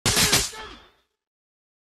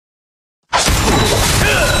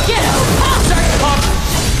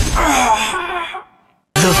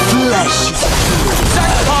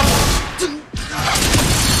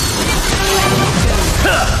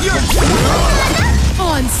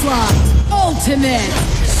Onslaught Ultimate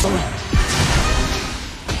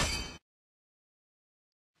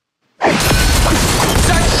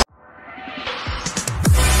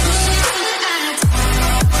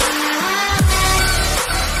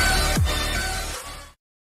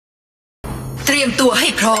เตรียมตัวให้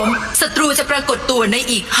พร้อมศัตรูจะปรากฏตัวใน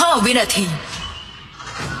อีก5 วินาที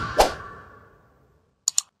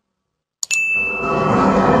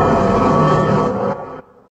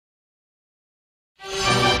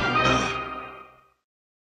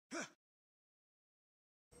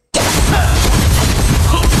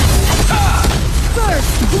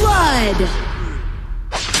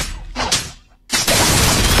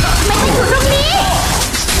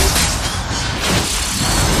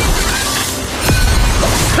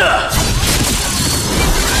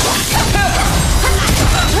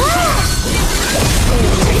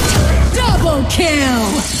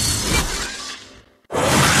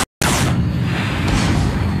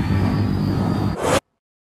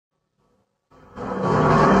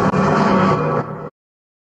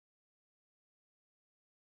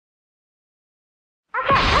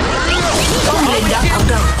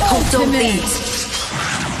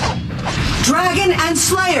Dragon and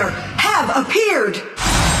Slayer have appeared.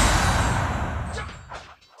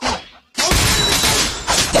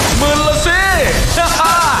 มือละสิ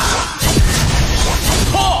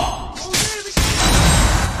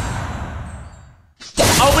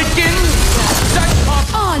เอาไปกิน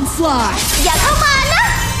Onslaught อย่าเข้ามานะ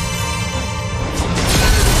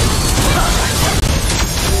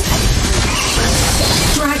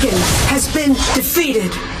Dragon has been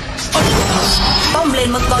defeated. ป้อมเลน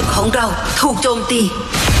มังกรของเราถูกโจมตี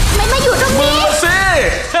ไม่มาอยู่ตรงนี้ มือสิ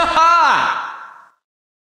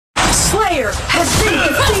Slayer has been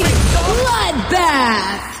defeated.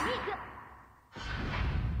 Bloodbath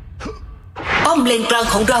ป้อมเลนกลาง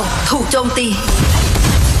ของเราถูกโจมตี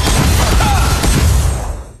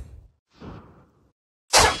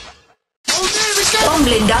ป้อม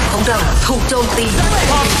เลนดักของเราถูกโจมตี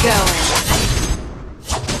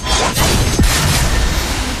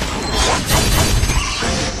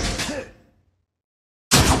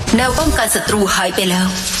แนวป้องกันศัตรูหายไปแล้ว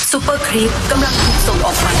ซูเปอร์ครีปกำลังถูกส่งอ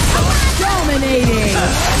อกไป Dominating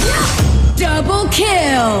Double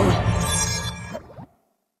kill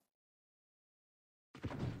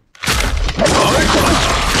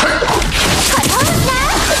ขอโทษนะ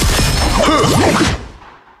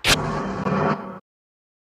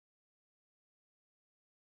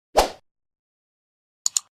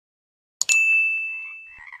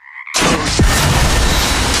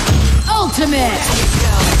Ultimate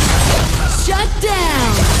Shut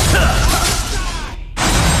down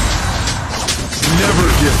Never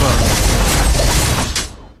give up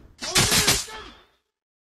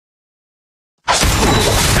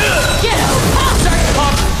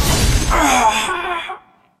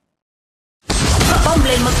ป้อมเล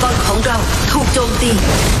นมังกรของเราถูกโจมตี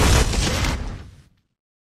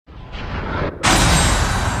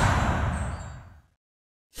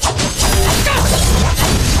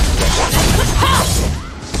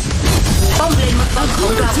ป้อมเลนมังกรขอ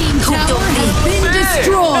งเราถูกโจมตี Been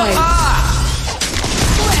destroyed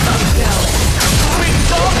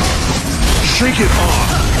Shake it off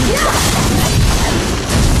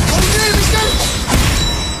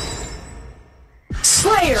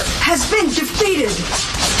Slayer has been defeated.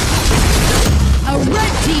 A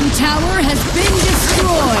red team tower has been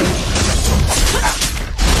destroyed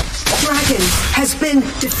Dragon has been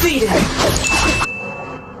defeated.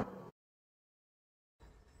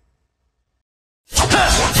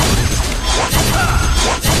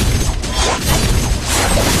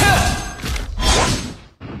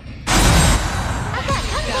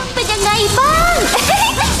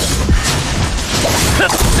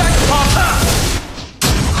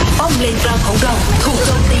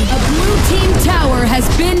 A blue team tower has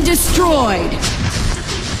been destroyed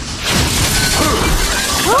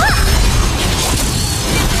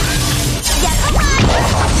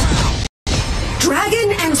Dragon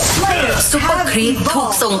and Slayer ซุปเปอร์ have ครีปถูก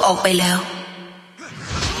evolved. ส่งออกไปแล้ว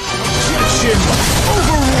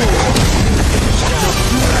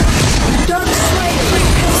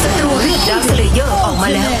ศัตรูเรียกดาร์คสเลเยอร์ออกมา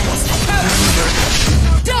แล้ว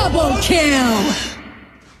Double kill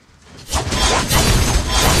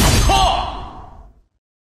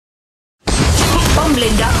ป้อมเล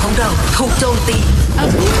นดักของเราถูกโจมตี A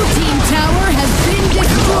blue team tower has been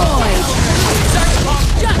destroyed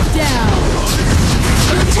Shut down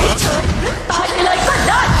ตายไปเลยก็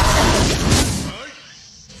ได้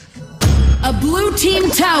A blue team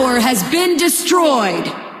tower has been destroyed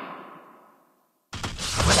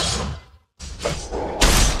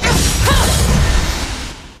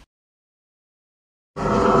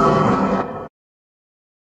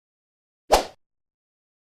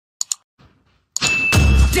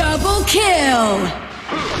Double kill.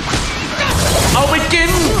 เอาไปกิ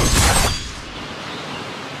น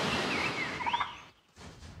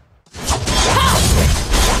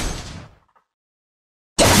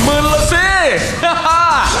มือละสิฮ่าฮ่า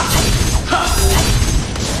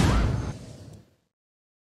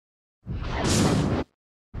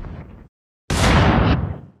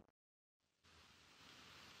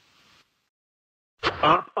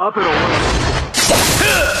Up and away.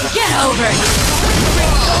 Get over here.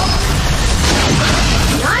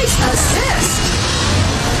 Nice assist.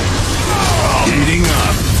 Heating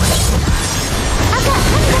up. อากาศ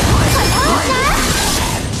มันขอโทษนะ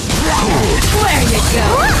Where you go?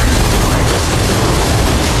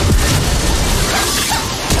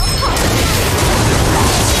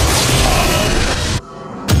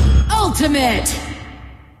 Ultimate.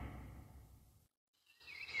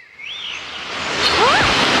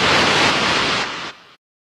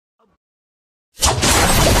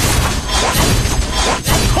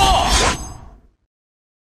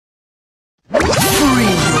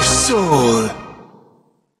 Free your soul.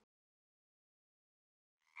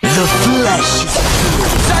 The flesh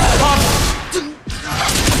is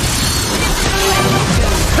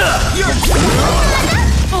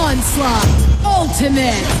Onslaught.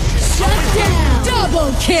 Ultimate. Shut down.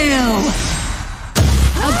 Double kill.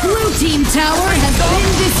 A blue team tower has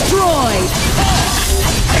been destroyed.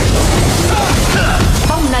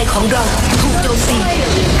 ป้อมในของเราถูกโจมตี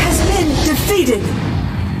Has been defeated.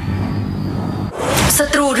 ศั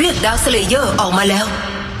ตรูเรียกดาวสเลเยอร์ออกมาแล้ว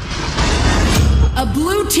A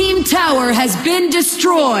blue team tower has been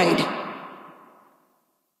destroyed.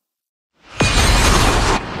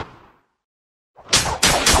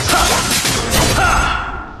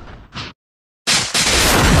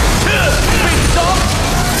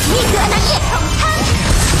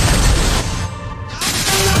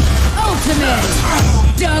 Ultimate.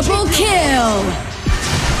 Double kill.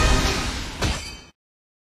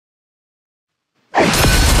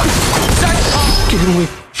 Get away,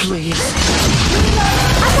 please.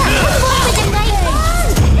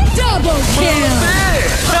 Double kill.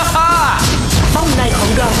 ป้อมในขอ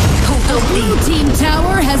งเราถูกโจมตี Blue team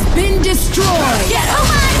tower has been destroyed. เข้า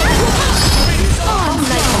มานะ